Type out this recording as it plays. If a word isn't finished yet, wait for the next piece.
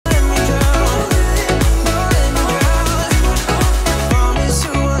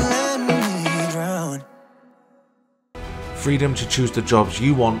freedom to choose the jobs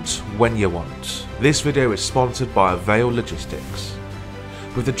you want when you want. This video is sponsored by Avail Logistics.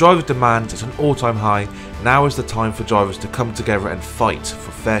 With the driver demand at an all-time high, now is the time for drivers to come together and fight for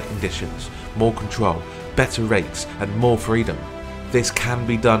fair conditions, more control, better rates and more freedom. This can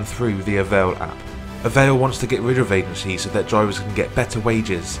be done through the Avail app. Avail wants to get rid of agencies so that drivers can get better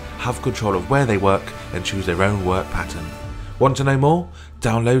wages, have control of where they work and choose their own work pattern. Want to know more?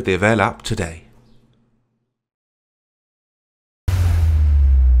 Download the Avail app today.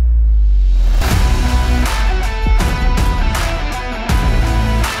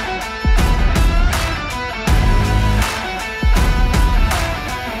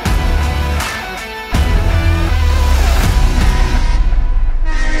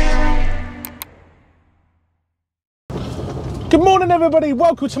 Good morning everybody,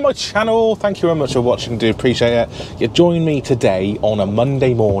 welcome to my channel. Thank you very much for watching, do appreciate it. You join me today on a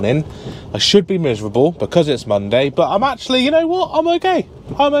Monday morning. I should be miserable because it's Monday, but I'm actually, you know what, I'm okay.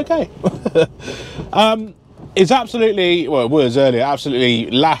 It's absolutely, well it was earlier,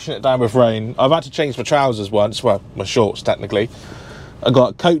 absolutely lashing it down with rain. I've had to change my trousers once, well my shorts technically. I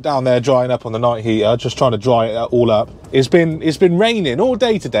got a coat down there drying up on the night heater, just trying to dry it all up. It's been raining all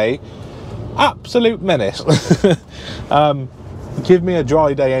day today. Absolute menace. Give me a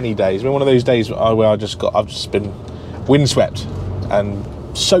dry day any day. It's been one of those days where I've just been windswept and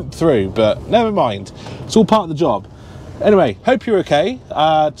soaked through, but never mind. It's all part of the job. Anyway, hope you're okay.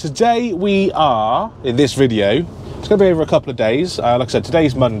 Today we are, in this video, it's going to be over a couple of days. Like I said,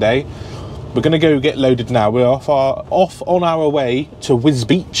 today's Monday. We're going to go get loaded now. We're off on our way to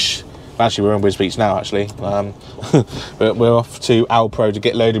Wisbech. Actually, we're in Wisbech now, actually. We're off to Alpro to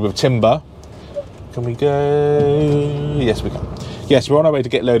get loaded with timber. Can we go? Yes, we can. Yes, we're on our way to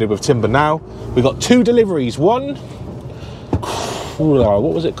get loaded with timber now. We've got two deliveries. One,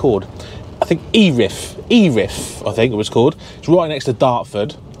 what was it called? I think E-Riff, I think it was called. It's right next to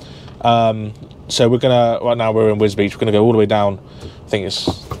Dartford. So we're gonna, right now we're in Wisbech. We're gonna go all the way down. I think it's,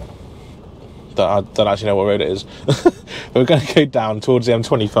 I don't actually know what road it is. But we're gonna go down towards the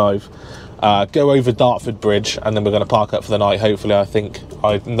M25. Go over Dartford Bridge and then we're going to park up for the night. Hopefully, I think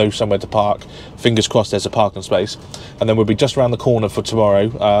I know somewhere to park. Fingers crossed there's a parking space. And then we'll be just around the corner for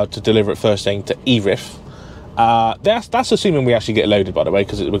tomorrow to deliver it first thing to E-Riff. That's assuming we actually get loaded, by the way,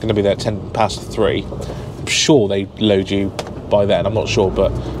 because we're going to be there at 3:10. I'm sure they load you by then. I'm not sure,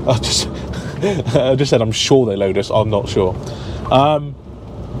 but I just said I'm sure they load us. I'm not sure.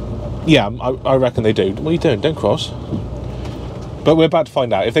 Yeah, I reckon they do. What are you doing? Don't cross. But we're about to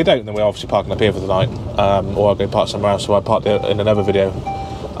find out. If they don't, then we're obviously parking up here for the night. Or I'll go park somewhere else, so I parked there in another video.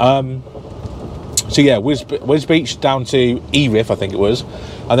 So yeah, Wisbech down to E-Riff, I think it was.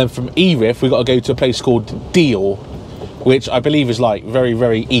 And then from E-Riff, we've got to go to a place called Deal, which I believe is like very,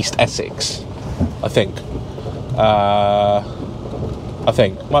 very East Essex, I think.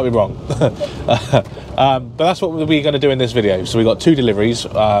 Might be wrong. But that's what we're going to do in this video. So we've got two deliveries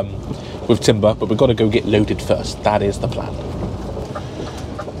with timber, but we've got to go get loaded first. That is the plan.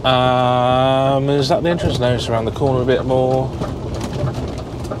 Is that the entrance? No, it's around the corner a bit more.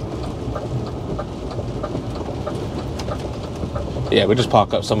 Yeah, we'll just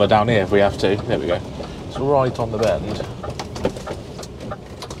park up somewhere down here if we have to. There we go. It's right on the bend.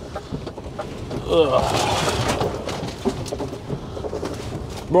 Ugh.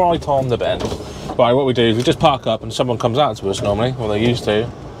 Right on the bend. Right, what we do is we just park up and someone comes out to us normally, well they used to.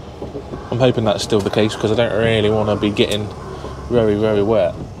 I'm hoping that's still the case because I don't really want to be getting very, very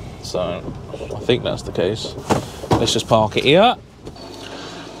wet. So I think that's the case. Let's just park it here.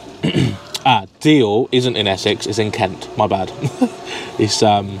 Deal isn't in Essex, it's in Kent. My bad. It's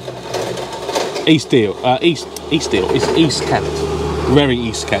East Deal. East Deal. It's East Kent. Very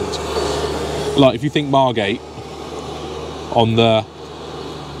East Kent. Like if you think Margate on the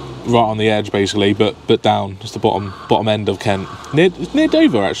right on the edge basically, but down, just the bottom end of Kent. Near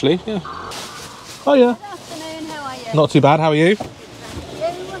Dover actually, yeah. Oh yeah. Good afternoon, how are you? Not too bad, how are you? Yeah,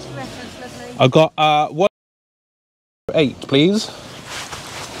 what's the reference, lovely? I've got 108, please.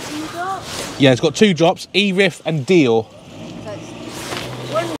 Two drops? Yeah, it's got two drops, E-Riff and Deal. So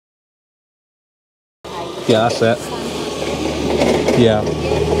it's one. Yeah, that's it. Yeah. So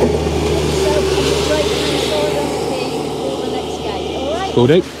right inside on the key before the next gate, alright? Will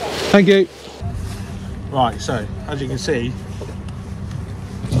do. Thank you. Right, so as you can see,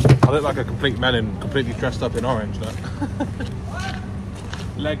 I look like a complete melon, completely dressed up in orange. Look.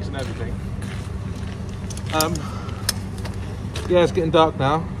 Legs and everything. Yeah, it's getting dark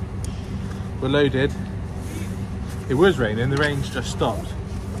now. We're loaded. It was raining, the rain's just stopped.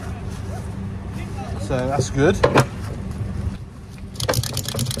 So that's good.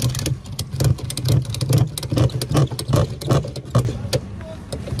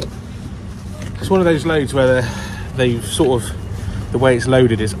 one of those loads where they've sort of, the way it's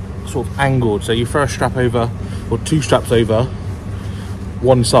loaded is sort of angled, so you throw a strap over, or 2 straps over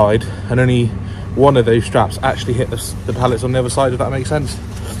one side, and only one of those straps actually hit the pallets on the other side, if that makes sense.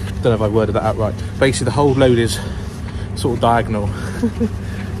 Don't know if I worded that out right. Basically the whole load is sort of diagonal.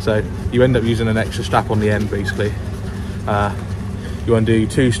 So you end up using an extra strap on the end. Basically you undo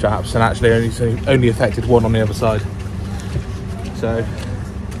 2 straps and actually only affected one on the other side. So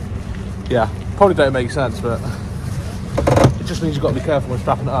yeah, probably don't make sense, but it just means you've got to be careful when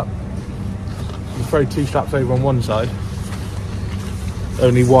strapping it up. You throw 2 straps over on one side,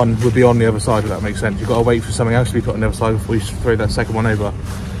 only one would be on the other side, if that makes sense. You've got to wait for something else to be put on the other side before you throw that second one over.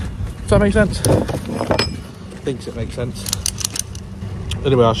 Does that make sense? Thinks it makes sense.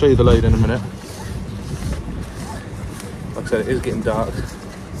 Anyway, I'll show you the load in a minute. Like I said, it is getting dark.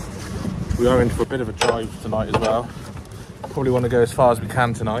 We are in for a bit of a drive tonight as well. Probably want to go as far as we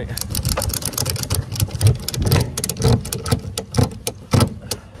can tonight.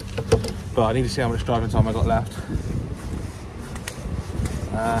 But I need to see how much driving time I got left.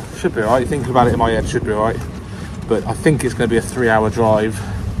 Should be alright. Thinking about it in my head, should be alright. But I think it's going to be a 3-hour drive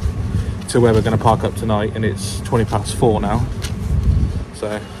to where we're going to park up tonight, and it's 4:20 now.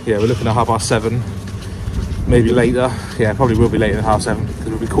 So yeah, we're looking at 7:30, maybe later. Yeah, probably will be later than 7:30 because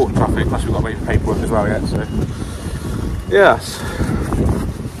we'll be caught in traffic, plus we've got to wait for paperwork as well yet. So yes,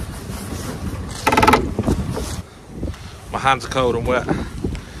 my hands are cold and wet.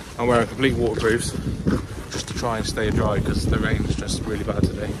 I'm wearing complete waterproofs just to try and stay dry because the rain is just really bad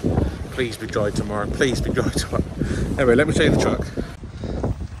today. Please be dry tomorrow. Please be dry tomorrow. Anyway, let me show you the truck.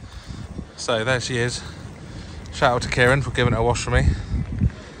 So there she is. Shout out to Kieran for giving it a wash for me.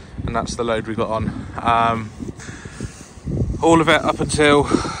 And that's the load we got on. All of it up until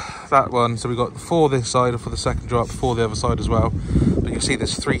that one. So we got 4 this side for the second drop, 4 the other side as well. But you can see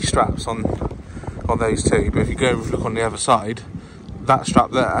there's 3 straps on those 2. But if you go look on the other side, that strap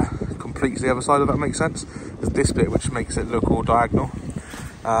there completes the other side, if that makes sense. There's this bit which makes it look all diagonal.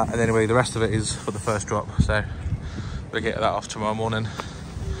 And anyway, the rest of it is for the first drop. So we'll get that off tomorrow morning.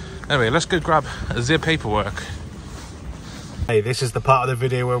 Anyway, let's go grab the paperwork. Hey, this is the part of the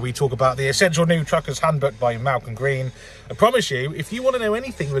video where we talk about the Essential New Trucker's Handbook by Malcolm Green. I promise you, if you want to know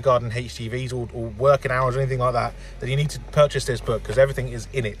anything regarding HGVs or working hours or anything like that, then you need to purchase this book because everything is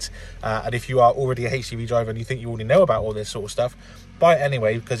in it. And if you are already a HGV driver and you think you already know about all this sort of stuff, buy it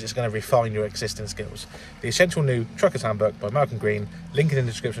anyway because it's going to refine your existing skills. The Essential New Trucker's Handbook by Malcolm Green. Link in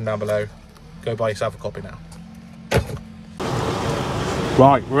the description down below. Go buy yourself a copy now.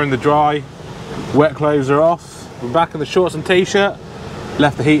 Right, we're in the dry. Wet clothes are off. We're back in the shorts and t-shirt.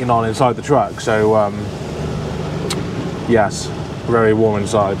 Left the heating on inside the truck, so yes, very warm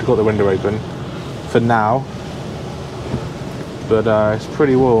inside. Got the window open for now, but it's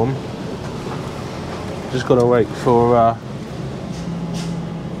pretty warm. Just got to wait for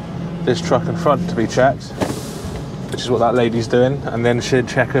this truck in front to be checked, which is what that lady's doing, and then she'll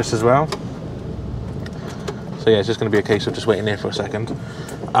check us as well. So yeah, it's just going to be a case of just waiting here for a second.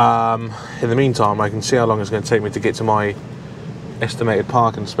 In the meantime, I can see how long it's going to take me to get to my estimated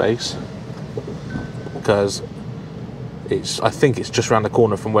parking space, because I think it's just around the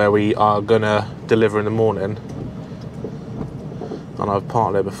corner from where we are going to deliver in the morning, and I've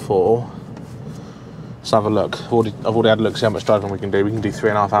parked there before. Let's have a look. I've already had a look, see how much driving we can do. We can do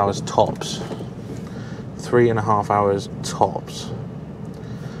 3.5 hours tops. 3.5 hours tops.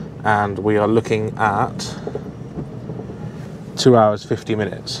 And we are looking at 2 hours 50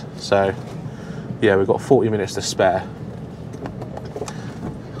 minutes. So yeah, we've got 40 minutes to spare.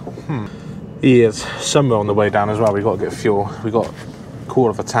 He is somewhere on the way down as well. We've got to get fuel. We've got a quarter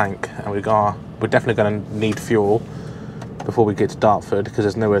of a tank, and we're definitely going to need fuel before we get to Dartford, because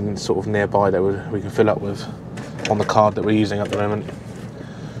there's nowhere sort of nearby that we can fill up with on the card that we're using at the moment.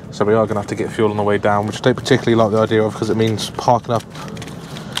 So we are going to have to get fuel on the way down, which I don't particularly like the idea of, because it means parking up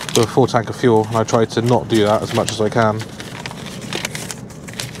with a full tank of fuel, and I try to not do that as much as I can.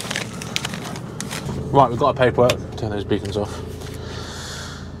 Right, we've got our paperwork. Turn those beacons off.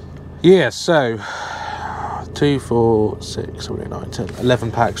 Yeah, so 2, 4, 6, 7, 8, 9, 10,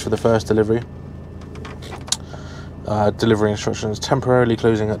 11 packs for the first delivery. Delivery instructions: temporarily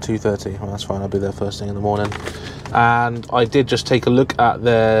closing at 2:30. Well, that's fine, I'll be there first thing in the morning. And I did just take a look at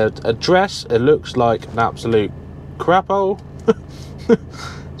their address. It looks like an absolute craphole.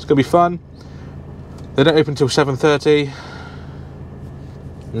 It's gonna be fun. They don't open till 7:30,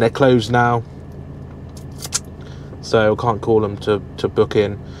 and they're closed now, so I can't call them to book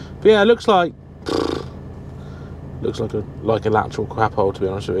in. But yeah, it looks like a lateral craphole, to be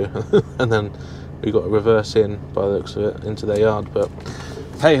honest with you. And then we got to reverse in, by the looks of it, into their yard. But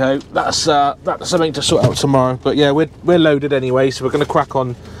hey ho, that's something to sort out tomorrow. But yeah, we're loaded anyway, so we're going to crack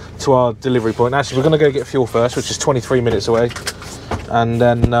on to our delivery point. Actually, we're going to go get fuel first, which is 23 minutes away, and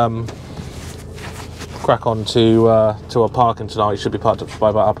then crack on to our parking tonight. Should be parked up by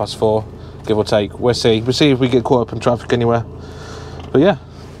about 4:30, give or take. We'll see if we get caught up in traffic anywhere. But yeah,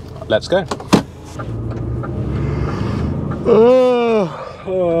 let's go.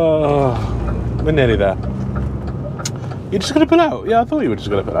 We're nearly there. You're just going to pull out? Yeah, I thought you were just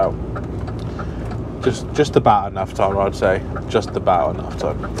going to pull out. Just about enough time, I'd say. Just about enough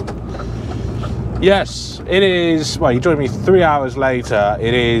time. Yes, it is. Well, you joined me 3 hours later.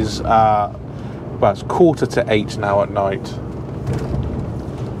 It is, well, it's 7:45 now at night.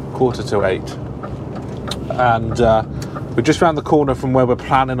 7:45. And we're just round the corner from where we're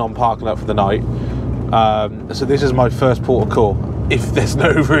planning on parking up for the night. So this is my first port of call. If there's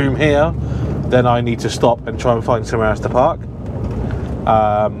no room here, then I need to stop and try and find somewhere else to park.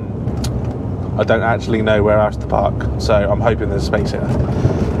 I don't actually know where else to park, so I'm hoping there's space here.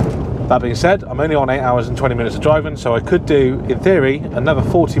 That being said, I'm only on 8 hours and 20 minutes of driving, so I could do, in theory, another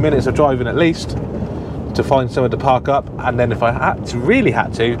 40 minutes of driving at least to find somewhere to park up, and then if I really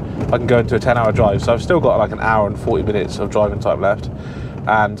had to, I can go into a 10-hour drive. So I've still got like an hour and 40 minutes of driving time left.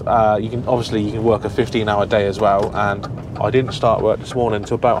 And you can work a 15-hour day as well, and I didn't start work this morning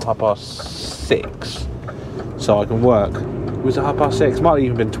until about 6:30, so I can work. Was it 6:30? Might have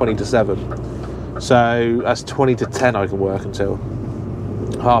even been 20 to 7, so that's 20 to 10 I can work until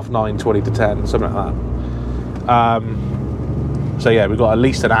 9:30, 20 to 10, something like that. So yeah, we've got at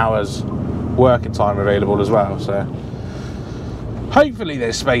least an hour's working time available as well, so hopefully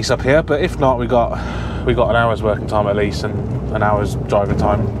there's space up here, but if not, we got an hour's working time at least, and an hour's driving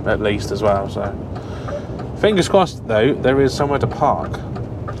time at least as well. So fingers crossed though, there is somewhere to park.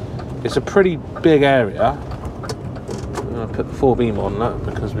 It's a pretty big area. I'm going to put the 4-beam on that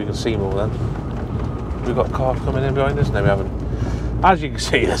because we can see more then. We've got cars coming in behind us. No, we haven't. As you can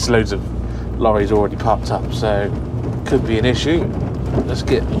see, there's loads of lorries already parked up, so could be an issue. Let's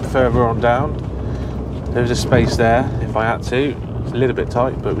get further on down. There's a space there if I had to. It's a little bit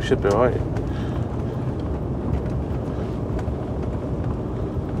tight, but we should be alright.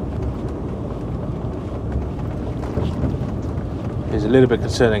 It's a little bit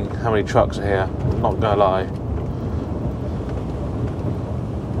concerning how many trucks are here, I'm not gonna lie.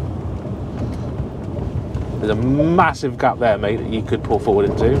 There's a massive gap there, mate, that you could pull forward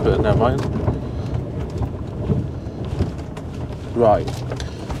into, but never mind. Right,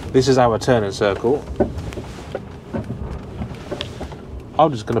 this is our turning circle.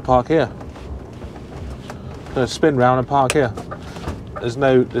 I'm just gonna park here. I'm gonna spin round and park here. There's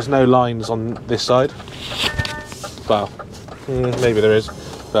no lines on this side. Well, maybe there is,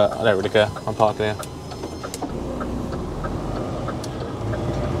 but I don't really care. I'm parking here.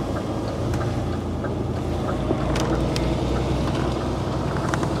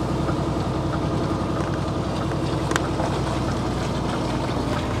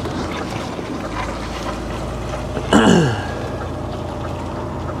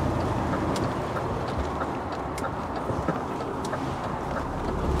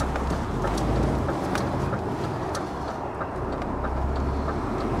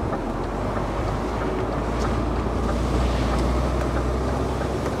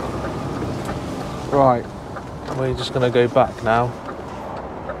 Right, we're just going to go back now.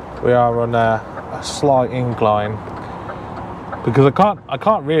 We are on a slight incline because I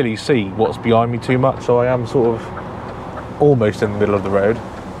can't really see what's behind me too much, so I am sort of almost in the middle of the road.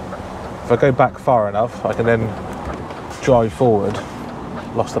 If I go back far enough, I can then drive forward.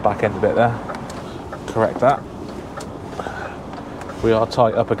 Lost the back end a bit there. Correct that. We are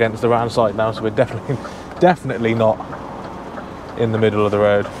tight up against the round side now, so we're definitely not in the middle of the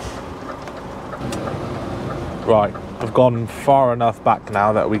road. Right, I've gone far enough back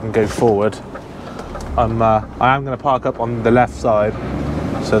now that we can go forward. I am going to park up on the left side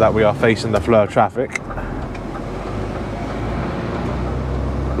so that we are facing the flow of traffic,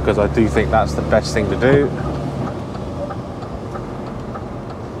 because I do think that's the best thing to do.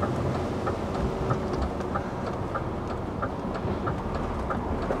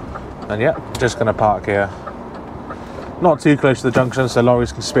 And yeah, just going to park here. Not too close to the junction so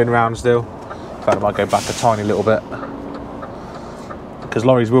lorries can spin round still. In fact, I might go back a tiny little bit, because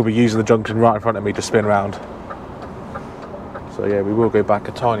lorries will be using the junction right in front of me to spin round. So yeah, we will go back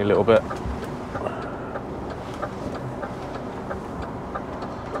a tiny little bit.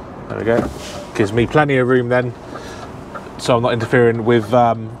 There we go. Gives me plenty of room then, so I'm not interfering with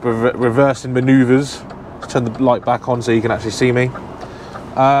reversing manoeuvres. Let's turn the light back on so you can actually see me.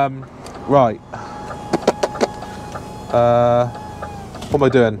 Right. What am I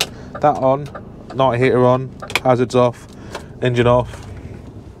doing? That on, night heater on, hazards off, engine off.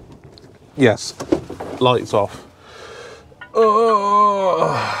 Yes, lights off.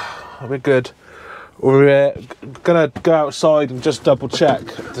 Oh, we're good. We're gonna go outside and just double check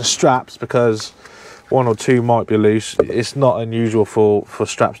the straps because one or two might be loose. It's not unusual for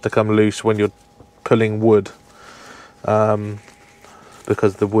straps to come loose when you're pulling wood,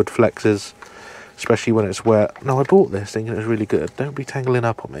 because the wood flexes, especially when it's wet. Now, I bought this thinking it was really good. Don't be tangling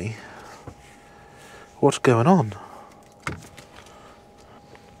up on me. What's going on?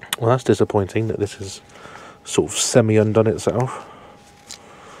 Well, that's disappointing that this is sort of semi-undone itself.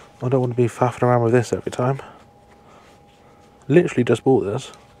 I don't want to be faffing around with this every time. Literally just bought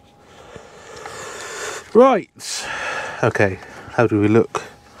this. Right. Okay, how do we look?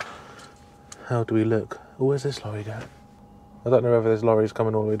 How do we look? Oh, where's this lorry going? I don't know whether this lorry's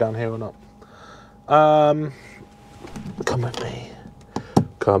coming all the way down here or not. Come with me.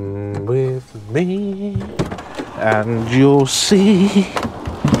 Come with me, and you'll see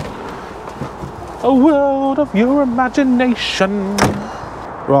a world of your imagination.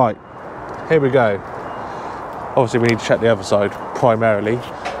 Right, here we go. Obviously we need to check the other side primarily,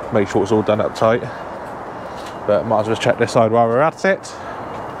 make sure it's all done up tight, but might as well check this side while we're at it.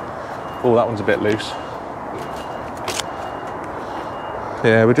 Oh, that one's a bit loose.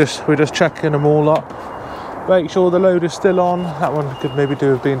 Yeah, we're just checking them all up, make sure the load is still on. That one could maybe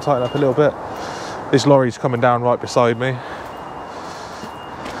do with being tightened up a little bit. This lorry's coming down right beside me.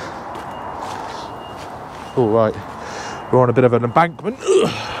 All right, we're on a bit of an embankment.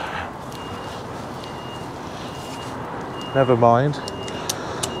 Never mind.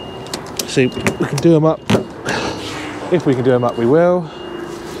 See, we can do them up. If we can do them up, we will.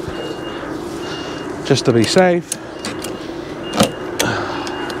 Just to be safe.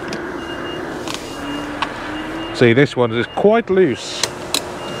 See, this one is quite loose.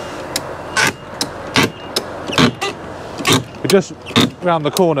 We're just round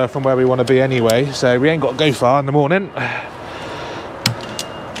the corner from where we want to be anyway, so we ain't got to go far in the morning.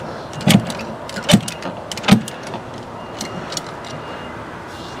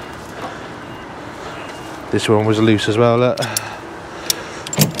 This one was loose as well, look.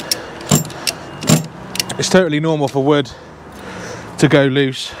 It's totally normal for wood to go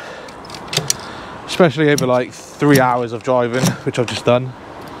loose, especially over like 3 hours of driving, which I've just done.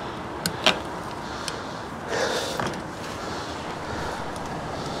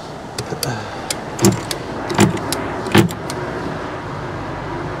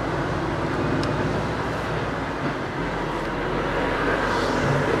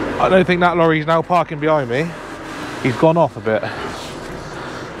 I don't think that lorry's now parking behind me. He's gone off a bit.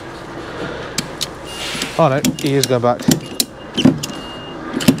 Oh no, he is going back.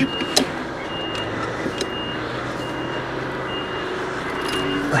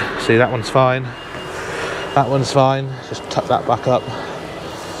 See, that one's fine. That one's fine. Just tuck that back up.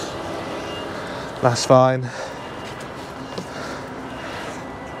 That's fine.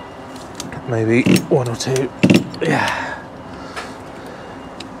 Maybe one or two. Yeah.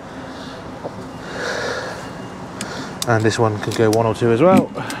 And this one could go one or two as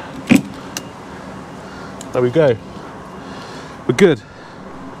well. There we go. We're good.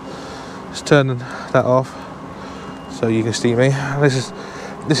 Just turning that off so you can see me.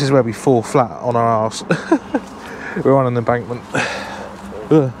 This is where we fall flat on our arse. We're on an embankment.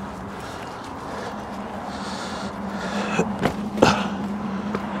 Ugh.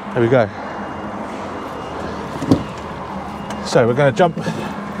 There we go. So we're going to jump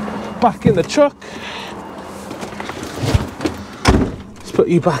back in the truck. Let's put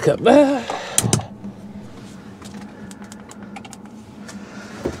you back up there.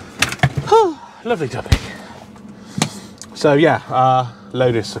 Lovely topic. So yeah,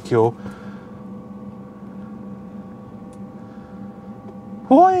 load is secure.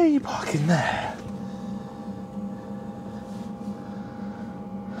 Why are you parking there?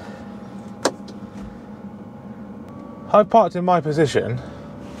 I've parked in my position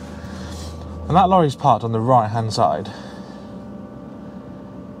and that lorry's parked on the right hand side,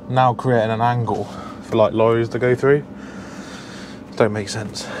 now creating an angle for like lorries to go through. Don't make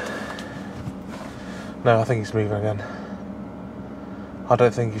sense. No, I think he's moving again. I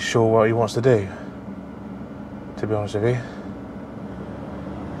don't think he's sure what he wants to do, to be honest with you.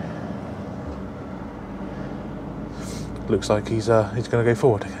 Looks like he's going to go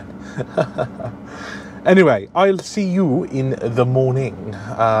forward again. Anyway, I'll see you in the morning.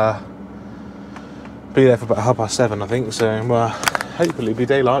 Be there for about 7:30, I think, so hopefully be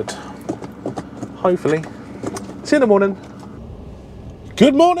daylight. Hopefully. See you in the morning.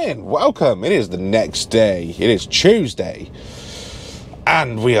 Good morning, welcome. It is the next day. It is Tuesday.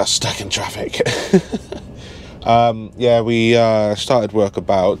 And we are stuck in traffic. Yeah, we started work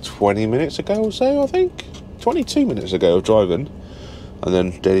about 20 minutes ago or so, I think. 22 minutes ago of driving. And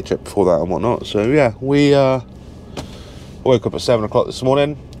then daily trip before that and whatnot. So yeah, we woke up at 7 o'clock this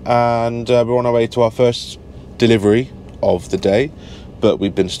morning. And we're on our way to our first delivery of the day. But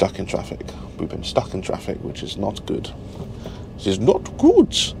we've been stuck in traffic. We've been stuck in traffic, which is not good. Which is not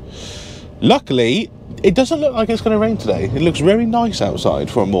good. Luckily, it doesn't look like it's going to rain today. It looks very nice outside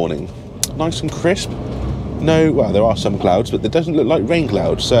for a morning. Nice and crisp. No, well, there are some clouds, but it doesn't look like rain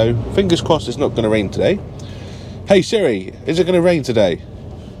clouds. So, fingers crossed it's not going to rain today. Hey Siri, is it going to rain today?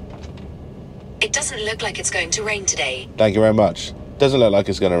 It doesn't look like it's going to rain today. Thank you very much. Doesn't look like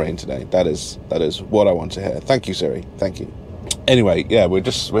it's going to rain today. That is what I want to hear. Thank you, Siri. Thank you. Anyway, yeah, we're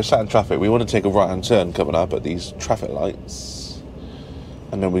sat in traffic. We want to take a right-hand turn coming up at these traffic lights.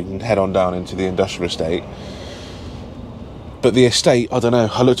 And then we can head on down into the industrial estate. But the estate, I don't know,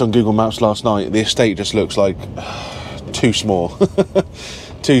 I looked on Google Maps last night. The estate just looks like too small.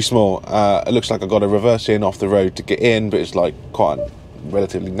 Too small. It looks like I've got to reverse in off the road to get in, but it's like quite a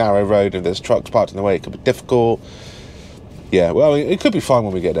relatively narrow road. If there's trucks parked in the way, it could be difficult. Yeah, well, it could be fine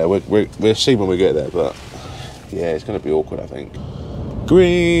when we get there. We'll see when we get there, but yeah, it's going to be awkward, I think.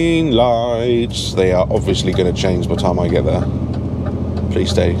 Green lights. They are obviously going to change by the time I get there. Please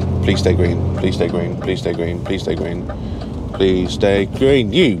stay green, please stay green, please stay green, please stay green, please stay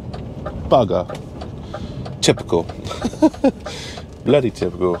green, you bugger. Typical. Bloody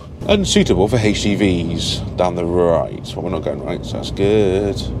typical. Unsuitable for HGVs down the right. Well, we're not going right, so that's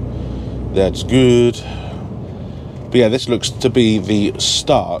good. That's good. But yeah, this looks to be the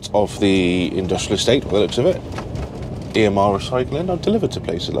start of the industrial estate, by the looks of it. EMR recycling. I've delivered to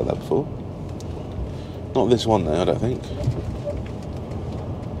places like that before. Not this one though, I don't think.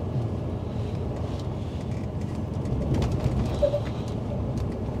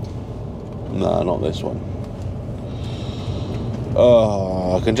 No, not this one.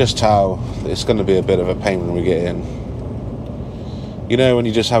 Oh, I can just tell it's going to be a bit of a pain when we get in. You know when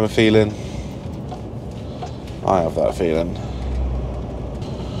you just have a feeling? I have that feeling.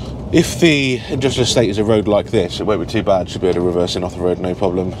 If the industrial estate is a road like this, it won't be too bad. Should be able to reverse in off the road, no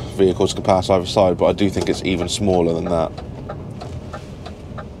problem. Vehicles can pass either side, but I do think it's even smaller than that.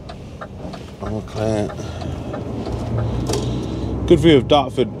 Okay. Good view of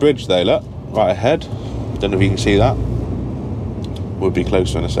Dartford Bridge though, look. Right ahead. Don't know if you can see that. We'll be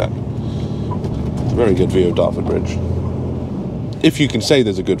closer in a sec. Very good view of Dartford Bridge. If you can say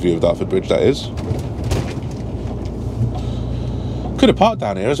there's a good view of Dartford Bridge, that is. Could have parked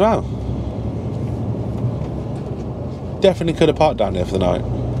down here as well. Definitely could have parked down here for the night.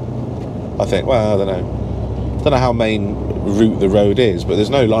 I think, well, I don't know. Don't know how main route the road is, but there's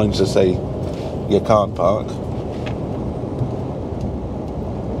no lines to say you can't park.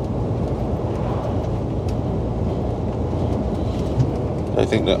 I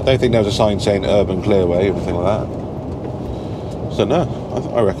don't think there was a sign saying Urban Clearway or anything like that. So no,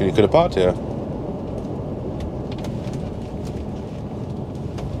 I reckon you could have parked here.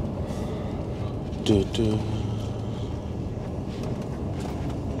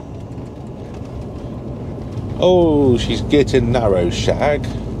 Oh, she's getting narrow, Shag.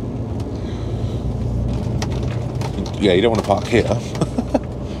 Yeah, you don't want to park here.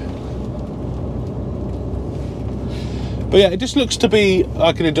 But yeah, it just looks to be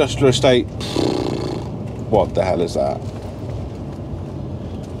like an industrial estate. What the hell is that?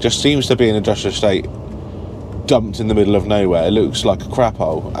 Just seems to be an industrial estate dumped in the middle of nowhere. It looks like a crap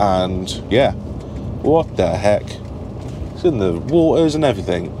hole. And yeah, what the heck? It's in the waters and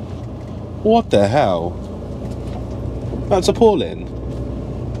everything. What the hell? That's appalling.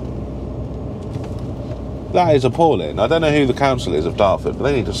 That is appalling. I don't know who the council is of Dartford, but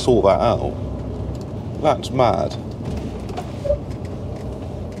they need to sort that out. That's mad.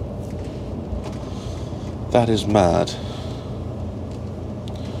 That is mad.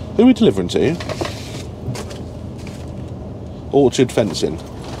 Who are we delivering to? Orchard Fencing.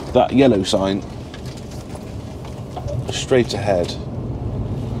 That yellow sign. Straight ahead.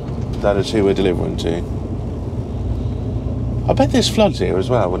 That is who we're delivering to. I bet there's floods here as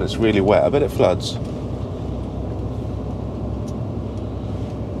well when it's really wet. I bet it floods.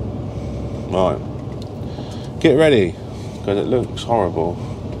 Right. Get ready, because it looks horrible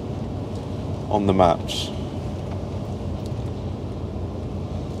on the maps.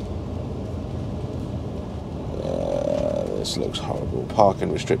 This looks horrible.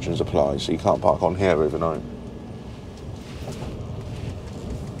 Parking restrictions apply, so you can't park on here overnight.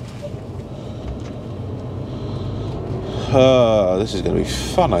 This is going to be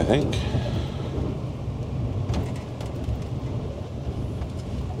fun, I think.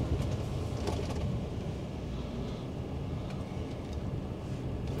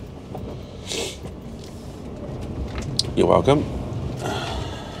 You're welcome.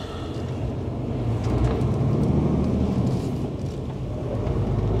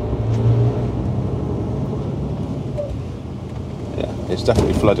 Yeah, it's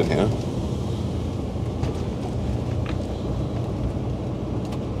definitely flooding here.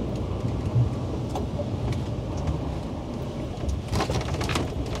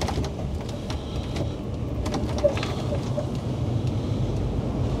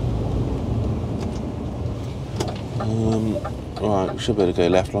 Right, we should be able to go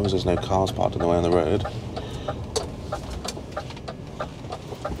left as long as there's no cars parked in the way on the road.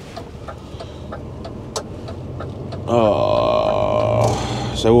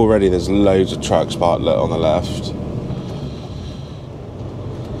 Oh, so already there's loads of trucks parked on the left.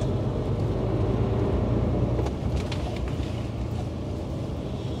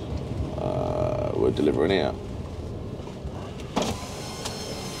 We're delivering here.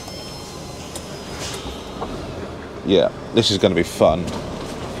 Yeah, this is going to be fun.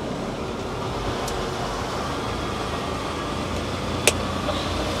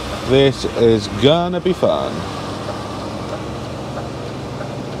 This is going to be fun.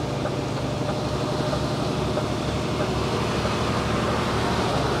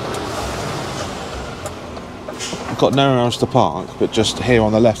 Got nowhere else to park, but just here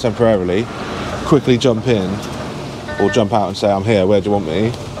on the left temporarily. Quickly jump in, or jump out and say, I'm here, where do you want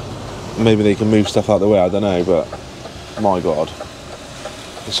me? Maybe they can move stuff out the way, I don't know, but my God.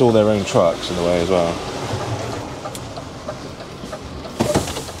 It's all their own trucks in the way as well.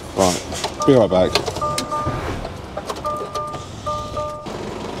 Right, be right back.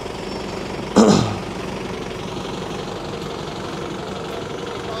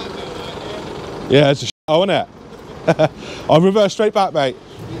 Yeah, it's a isn't it? I'll reverse straight back, mate.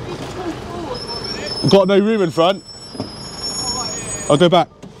 Got no room in front. I'll go back.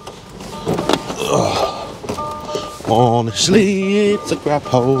 Honestly, it's a grab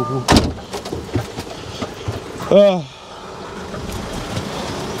hole.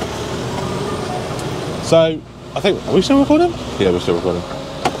 So, I think, are we still recording? Yeah, we're still recording.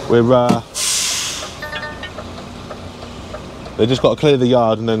 They just got to clear the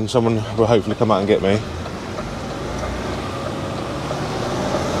yard and then someone will hopefully come out and get me.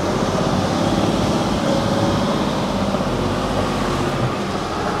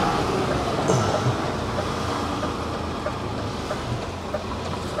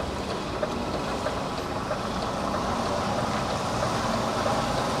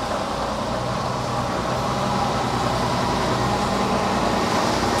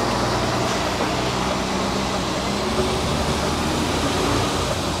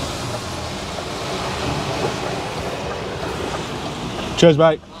 Cheers,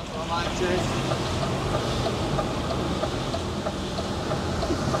 mate.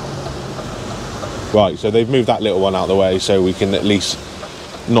 Right, so they've moved that little one out of the way so we can at least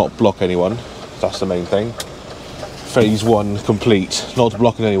not block anyone. That's the main thing. Phase 1 complete, not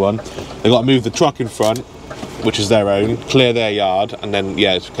blocking anyone. They've got to move the truck in front, which is their own, clear their yard, and then,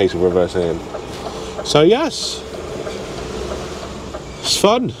 yeah, it's a case of reversing in. So, yes. It's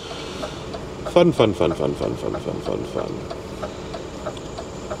fun. Fun.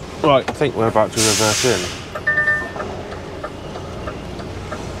 Right, I think we're about to reverse in.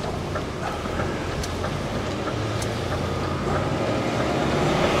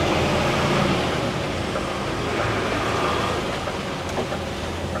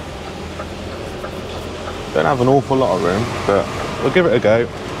 Don't have an awful lot of room, but we'll give it a go.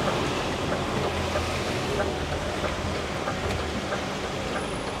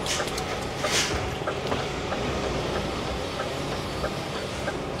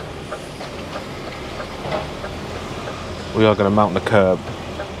 We are going to mount the curb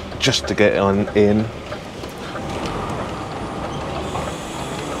just to get on in.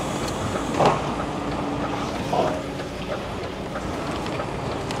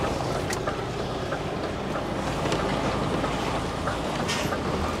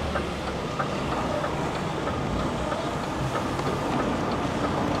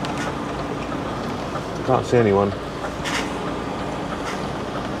 Can't see anyone.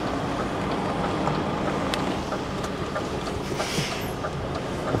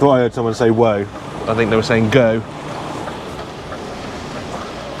 I thought I heard someone say whoa. I think they were saying go.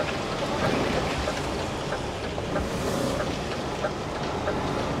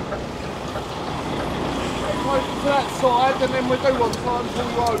 To that side and then we'll do one time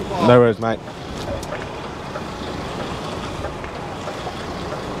pull you over. No worries, mate.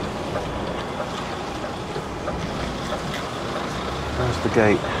 There's the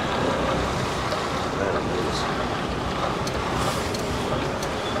gate. There it is.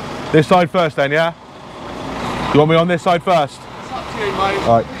 This side first then, yeah? You want me on this side first? It's up to you, mate.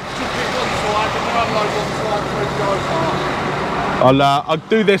 All right. You can tip it one side and then unload one side and then go far. I'll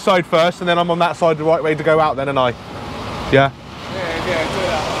do this side first, and then I'm on that side the right way to go out then, and I. Yeah? Yeah, do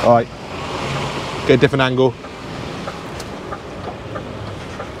that. All right. Get a different angle.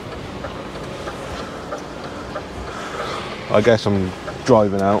 I guess I'm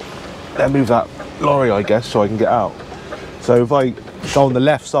driving out. Then move that lorry, I guess, so I can get out. So if I go on the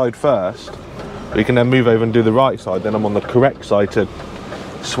left side first, we can then move over and do the right side, then I'm on the correct side to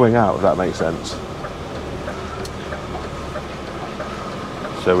swing out, if that makes sense.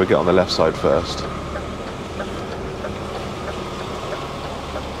 So we'll get on the left side first.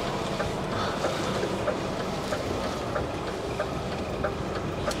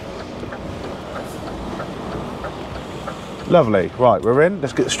 Lovely. Right, we're in.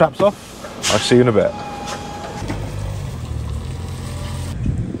 Let's get the straps off. I'll see you in a bit.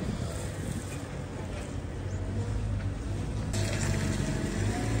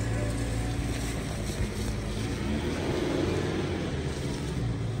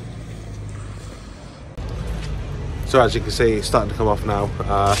 So as you can see, it's starting to come off now.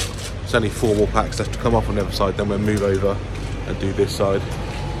 There's only 4 more packs left to come off on the other side, then we'll move over and do this side.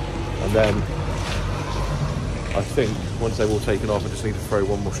 And then I think once they've all taken off, I just need to throw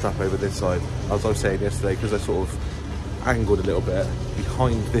one more strap over this side. As I was saying yesterday, because I sort of angled a little bit,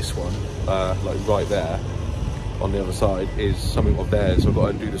 behind this one, like right there, on the other side, is something of theirs. So I've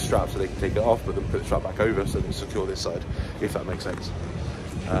got to do the strap so they can take it off, but then put the strap back over so they can secure this side, if that makes sense.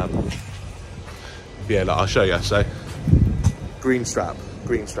 Yeah, look, I'll show you. So, green strap,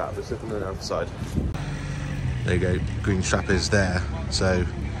 let's look on the other side. There you go, green strap is there. So,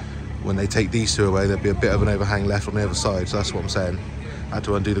 when they take these 2 away, there'll be a bit of an overhang left on the other side, so that's what I'm saying. I had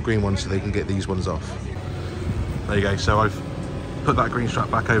to undo the green one so they can get these ones off. There you go, so I've put that green strap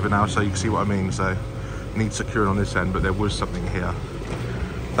back over now so you can see what I mean. So, need securing on this end, but there was something here.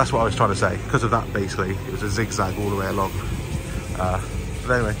 That's what I was trying to say. Because of that, basically, it was a zigzag all the way along. But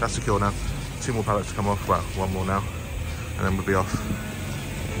anyway, that's secure now. 2 more pallets to come off, well, 1 more now, and then we'll be off.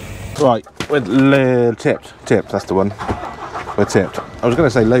 Right, we're tipped, that's the one. We're tipped. I was going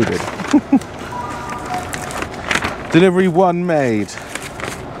to say loaded. Delivery 1 made.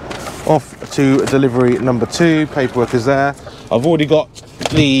 Off to delivery number 2. Paperwork is there. I've already got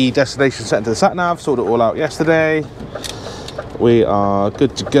the destination set into the satnav. Sorted it all out yesterday. We are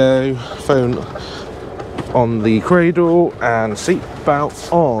good to go. Phone on the cradle and seat belt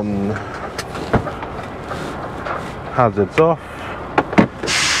on. Hazards off.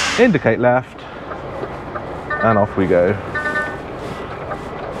 Indicate left. And off we go.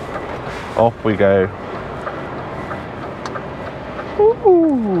 Off we go.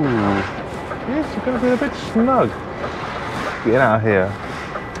 Ooh, yes, it's going to be a bit snug getting out of here.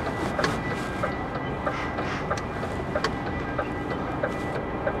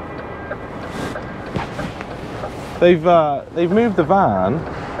 They've moved the van,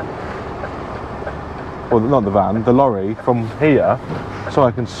 well, not the van, the lorry from here, so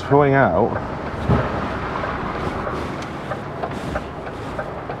I can swing out.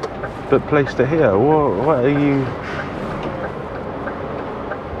 But placed it here. What are you?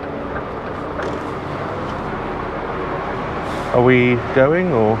 Are we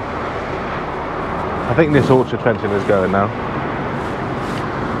going, or? I think this orchard fencing is going now.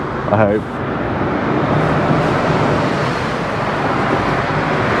 I hope.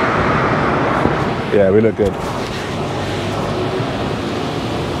 Yeah, we look good.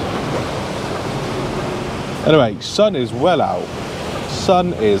 Anyway, sun is well out.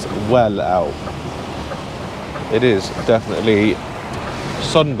 Sun is well out. It is definitely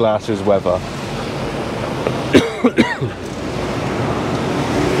sunglasses weather.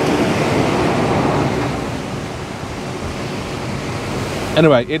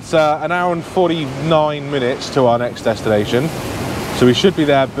 Anyway, it's an hour and 49 minutes to our next destination, so we should be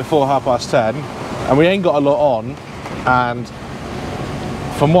there before 10:30, and we ain't got a lot on. And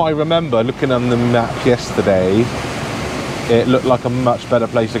from what I remember looking on the map yesterday, it looked like a much better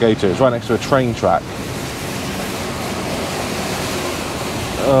place to go to. It's right next to a train track.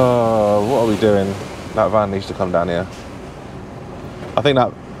 What are we doing? That van needs to come down here. I think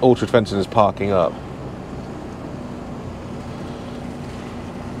that orchard fencing is parking up.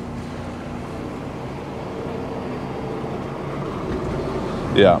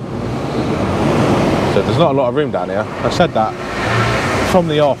 Yeah. So there's not a lot of room down here. I said that from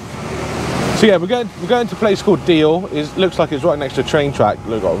the off. So yeah, we're going to a place called Deal. It looks like it's right next to a train track.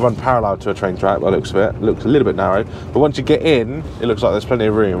 Look, got to run parallel to a train track by the looks of it. It looks a little bit narrow, but once you get in, it looks like there's plenty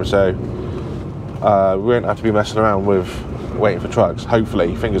of room. So we won't have to be messing around with waiting for trucks.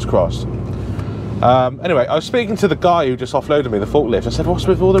 Hopefully, fingers crossed. Anyway, I was speaking to the guy who just offloaded me the forklift. I said, what's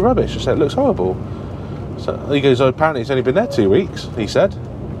with all the rubbish? I said, it looks horrible. So he goes, oh, apparently it's only been there 2 weeks, he said.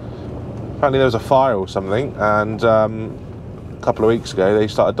 Apparently there was a fire or something, and a couple of weeks ago they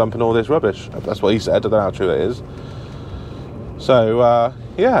started dumping all this rubbish. That's what he said. I don't know how true that is. So,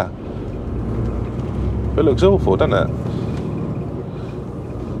 yeah. It looks awful, doesn't it?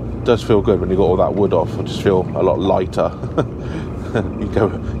 It does feel good when you got all that wood off. I just feel a lot lighter.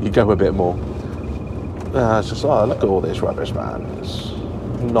 you go a bit more. It's just, oh, look at all this rubbish, man. It's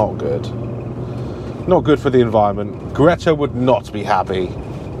not good. Not good for the environment. Greta would not be happy.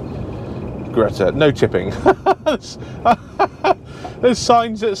 Greta, no tipping. There's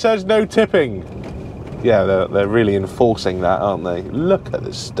signs that says no tipping. Yeah, they're really enforcing that, aren't they? Look at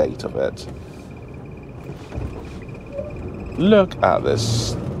the state of it. Look at the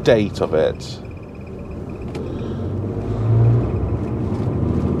state of it.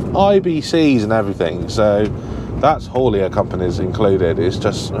 IBCs and everything, so that's haulier companies included. It's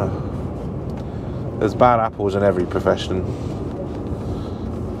just there's bad apples in every profession.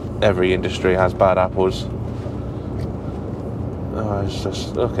 Every industry has bad apples. Oh, it's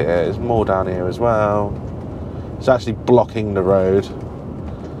just, look at it, there's more down here as well. It's actually blocking the road.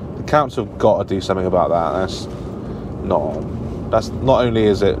 The council have got to do something about that. That's not only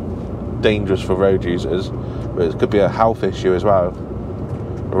is it dangerous for road users, but it could be a health issue as well.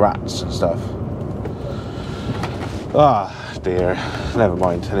 Rats and stuff. Ah, dear. Never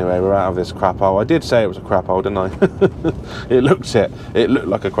mind. Anyway, we're out of this crap hole. I did say it was a crap hole, didn't I? It looked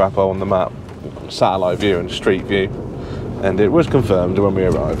like a crap hole on the map. Satellite view and street view. And it was confirmed when we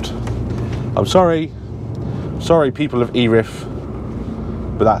arrived. I'm sorry. Sorry, people of Erith.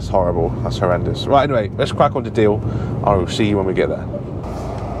 But that's horrible. That's horrendous. Right, anyway, let's crack on to Deal. I will see you when we get there.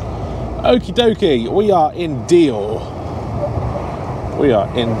 Okie dokie. We are in Deal. We are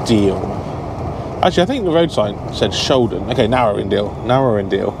in Deal. Actually, I think the road sign said Shoulden. Okay, now we're in Deal.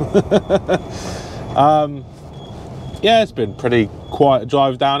 Yeah, it's been pretty quiet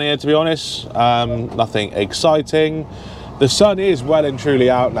drive down here, to be honest. Nothing exciting. The sun is well and truly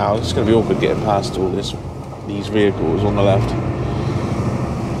out now. It's going to be awkward getting past all these vehicles on the left.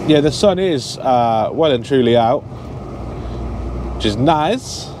 Yeah, the sun is well and truly out, which is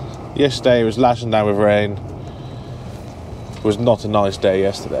nice. Yesterday it was lashing down with rain. It was not a nice day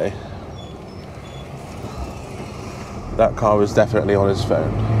yesterday. That car was definitely on his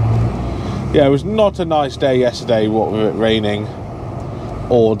phone. Yeah, it was not a nice day yesterday, what with it raining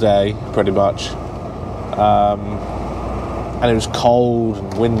all day, pretty much. And it was cold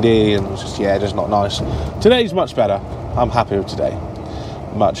and windy and just, yeah, just not nice. Today's much better. I'm happy with today.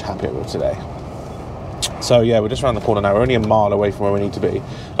 Much happier with today. So yeah, we're just around the corner now. We're only a mile away from where we need to be.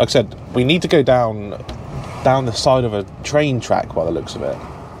 Like I said, we need to go down the side of a train track by the looks of it.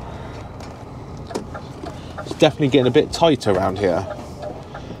 It's definitely getting a bit tight around here.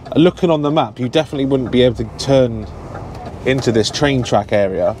 Looking on the map, you definitely wouldn't be able to turn into this train track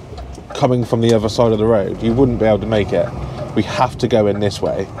area coming from the other side of the road. You wouldn't be able to make it. We have to go in this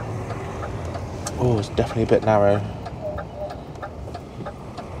way. Oh, it's definitely a bit narrow.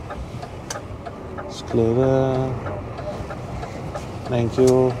 It's clear there. Thank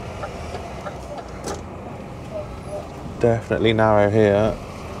you. Definitely narrow here.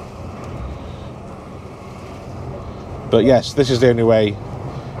 But yes, this is the only way,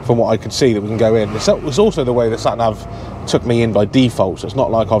 from what I could see, that we can go in. It's also the way the satnav took me in by default, so it's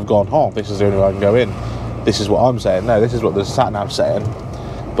not like I've gone, oh, this is the only way I can go in. This is what I'm saying. No, this is what the satnav's saying.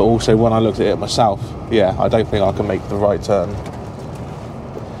 But also when I looked at it myself, yeah, I don't think I can make the right turn.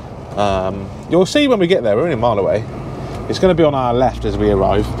 You'll see when we get there. We're only a mile away. It's going to be on our left as we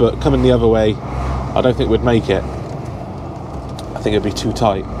arrive, but coming the other way, I don't think we'd make it. I think it'd be too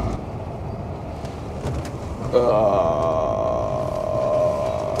tight.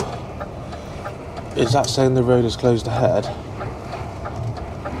 Is that saying the road is closed ahead?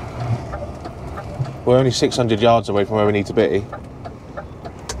 We're only 600 yards away from where we need to be.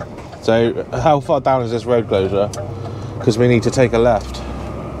 So how far down is this road closure? Because we need to take a left.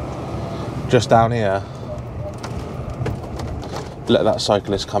 Just down here. Let that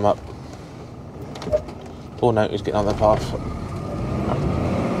cyclist come up. Oh no, he's getting on the path.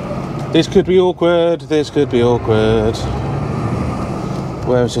 This could be awkward. This could be awkward.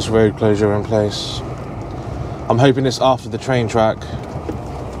 Where is this road closure in place? I'm hoping it's after the train track.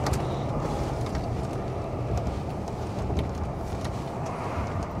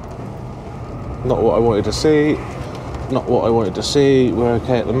 Not what I wanted to see. Not what I wanted to see. We're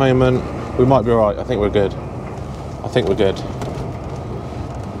okay at the moment. We might be alright. I think we're good. I think we're good.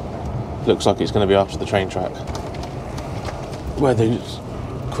 Looks like it's going to be after the train track. where those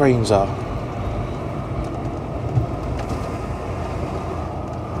cranes are.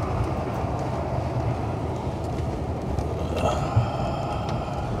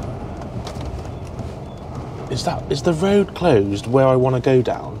 Is the road closed where I want to go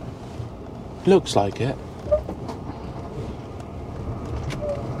down? Looks like it.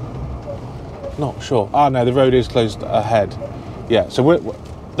 Not sure. Ah, no, the road is closed ahead. Yeah, so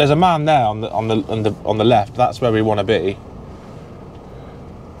there's a man there on the left. That's where we want to be.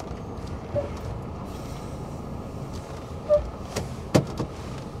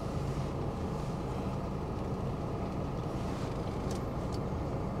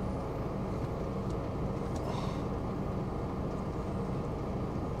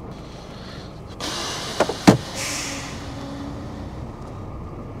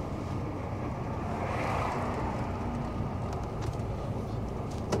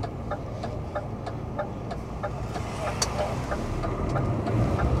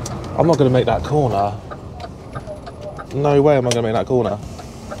 I'm not going to make that corner. No way am I going to make that corner.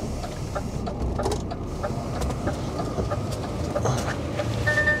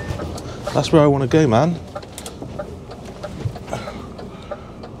 That's where I want to go, man.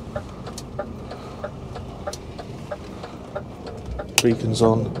 Beacon's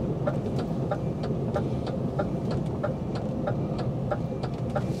on.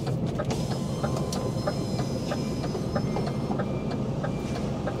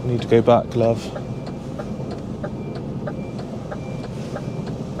 Need to go back, love.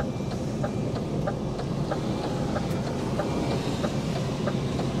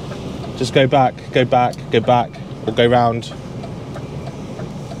 Just go back, or go round.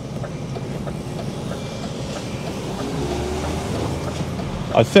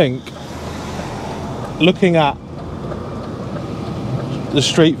 I think, looking at the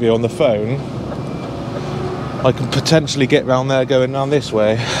street view on the phone, I can potentially get round there going round this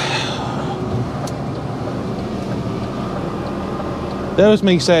way. There was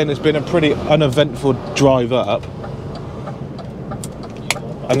me saying it's been a pretty uneventful drive up,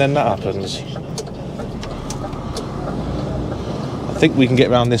 and then that happens. I think we can get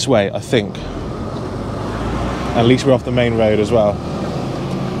round this way, I think. At least we're off the main road as well.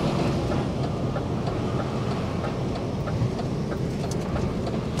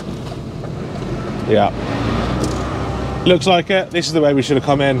 Yeah. Looks like it. This is the way we should have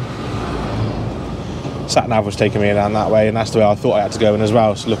come in. Satnav was taking me down that way, and that's the way I thought I had to go in as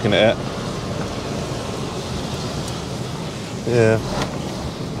well, so looking at it. Yeah.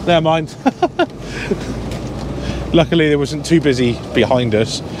 Never mind. Luckily there wasn't too busy behind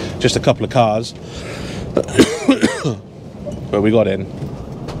us, just a couple of cars. But we got in.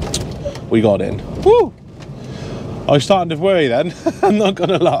 Woo! I was starting to worry then. I'm not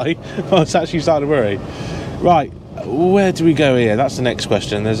gonna lie. I was actually starting to worry. Right. Where do we go here? That's the next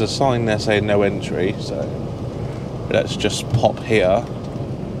question. There's a sign there saying no entry, so let's just pop here.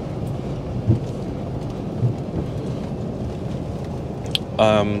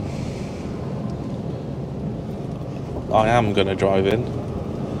 I am going to drive in.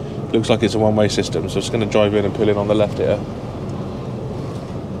 Looks like it's a one-way system, so I'm just going to drive in and pull in on the left here.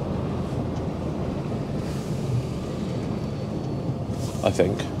 I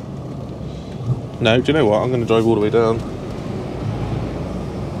think. No, do you know what? I'm going to drive all the way down.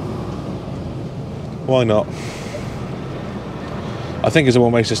 Why not? I think it's a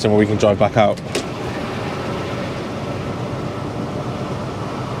one-way system where we can drive back out.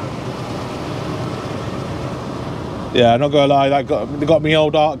 Yeah, I'm not going to lie, that got me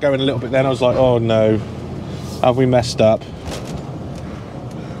old heart going a little bit then. I was like, oh no, have we messed up?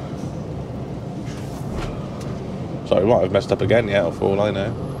 Sorry, we might have messed up again, yeah, for all I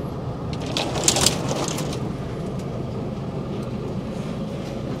know.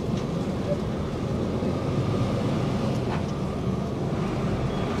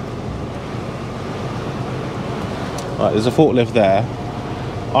 Right, there's a forklift there.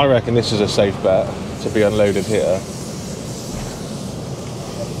 I reckon this is a safe bet to be unloaded here.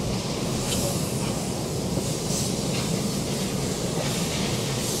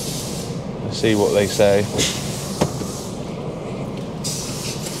 Let's see what they say.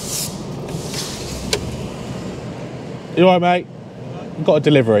 You alright, mate? Got a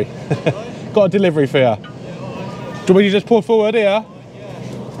delivery. Got a delivery for you. Do you want me to just pull forward here?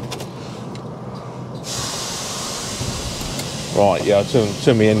 Right, yeah, I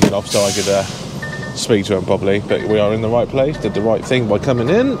turned my engine off so I could speak to him properly, but we are in the right place, did the right thing by coming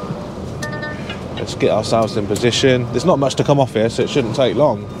in. Let's get ourselves in position. There's not much to come off here, so it shouldn't take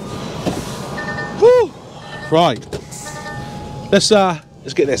long. Whew. Right, let's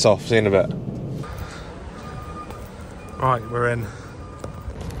get this off, see you in a bit. Right, we're in.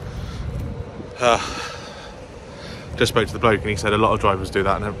 Just spoke to the bloke and he said a lot of drivers do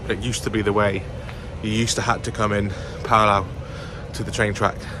that, and it used to be the way. You used to have to come in parallel to the train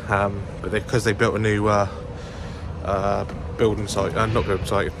track, but because they built a new building site, not building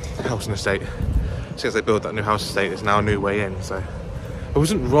site, housing estate. Since they built that new house estate, there's now a new way in, so it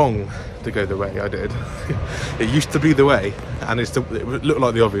wasn't wrong to go the way I did. It used to be the way, and it looked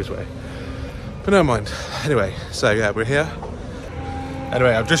like the obvious way, but never mind. Anyway, so yeah, we're here.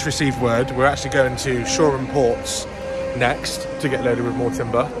 Anyway, I've just received word we're actually going to Shoreham Ports next to get loaded with more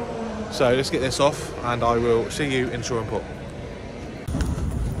timber. So let's get this off and I will see you in Shoreham Port.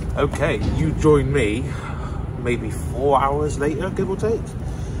 Okay, you joined me maybe 4 hours later, give or take.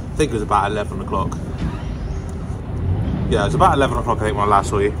 I think it was about 11 o'clock. Yeah, it was about 11 o'clock I think when I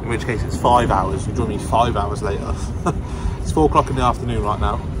last saw you, in which case it's 5 hours. You joined me 5 hours later. It's 4 o'clock in the afternoon right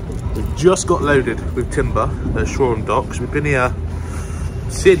now. We've just got loaded with timber at Shoreham Docks. We've been here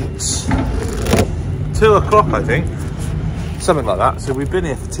since 2 o'clock I think. Something like that. So we've been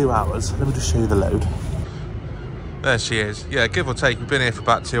here for 2 hours. Let me just show you the load. There she is. Yeah, give or take, we've been here for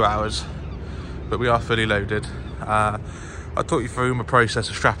about 2 hours, but we are fully loaded. I talked you through my process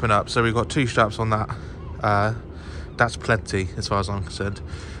of strapping up. So we've got 2 straps on that. That's plenty as far as I'm concerned.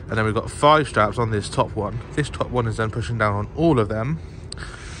 And then we've got 5 straps on this top one. This top one is then pushing down on all of them.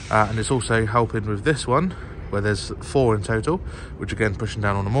 And it's also helping with this one, where there's 4 in total, which again pushing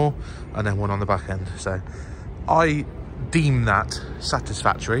down on them all, and then 1 on the back end. So I deem that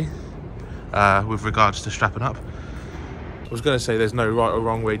satisfactory with regards to strapping up. I was going to say there's no right or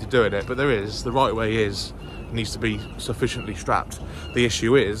wrong way to doing it, but there is. The right way needs to be sufficiently strapped. The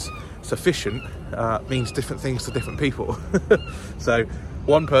issue is sufficient means different things to different people. So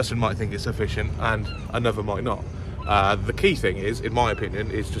one person might think it's sufficient and another might not. The key thing is, in my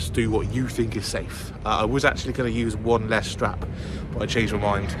opinion, is just do what you think is safe. I was actually going to use 1 less strap, but I changed my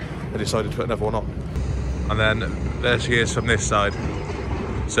mind and decided to put another one on. And then there she is from this side.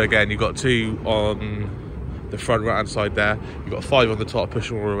 So again, you've got 2 on the front right hand side there. You've got 5 on the top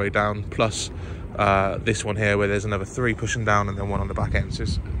pushing all the way down, plus this one here where there's another 3 pushing down and then 1 on the back end. So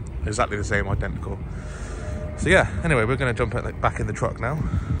it's exactly the same, identical. So yeah, anyway, we're going to jump back in the truck now.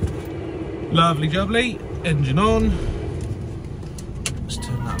 Lovely jubbly, engine on. Let's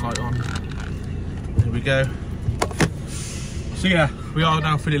turn that light on. There we go. So yeah, we are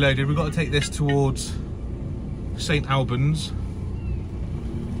now fully loaded. We've got to take this towards St Albans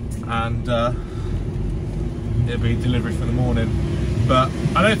and it'll be delivery for the morning, but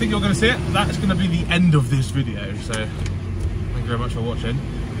I don't think you're going to see it. That's going to be the end of this video, so thank you very much for watching.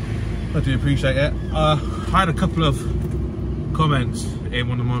 I do appreciate it. I had a couple of comments in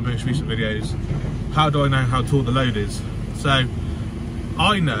one of my most recent videos. How do I know how tall the load is? So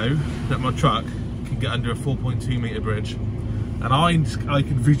I know that my truck can get under a 4.2 metre bridge, and I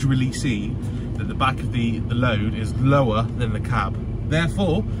can visually see that the back of the load is lower than the cab.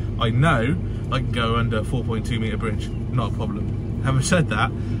 Therefore, I know I can go under a 4.2 metre bridge, not a problem. Having said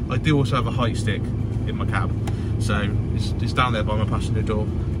that, I do also have a height stick in my cab. So it's down there by my passenger door,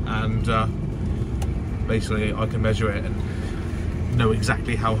 and basically I can measure it and know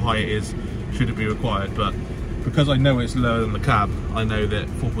exactly how high it is should it be required. But because I know it's lower than the cab, I know that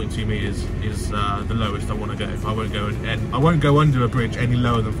 4.2 metres is the lowest I want to go. I won't go under a bridge any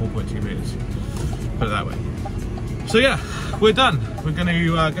lower than 4.2 metres. Put it that way. So yeah, we're done. We're going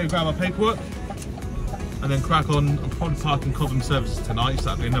to go grab our paperwork and then crack on. I'm probably parking Cobham services tonight, so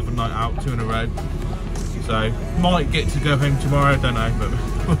that'll be another night out, 2 in a row. So might get to go home tomorrow, don't know,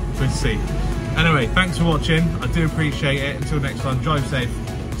 but we'll see. Anyway, thanks for watching. I do appreciate it. Until next time, drive safe,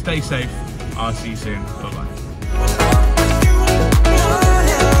 stay safe. I'll see you soon. Bye bye.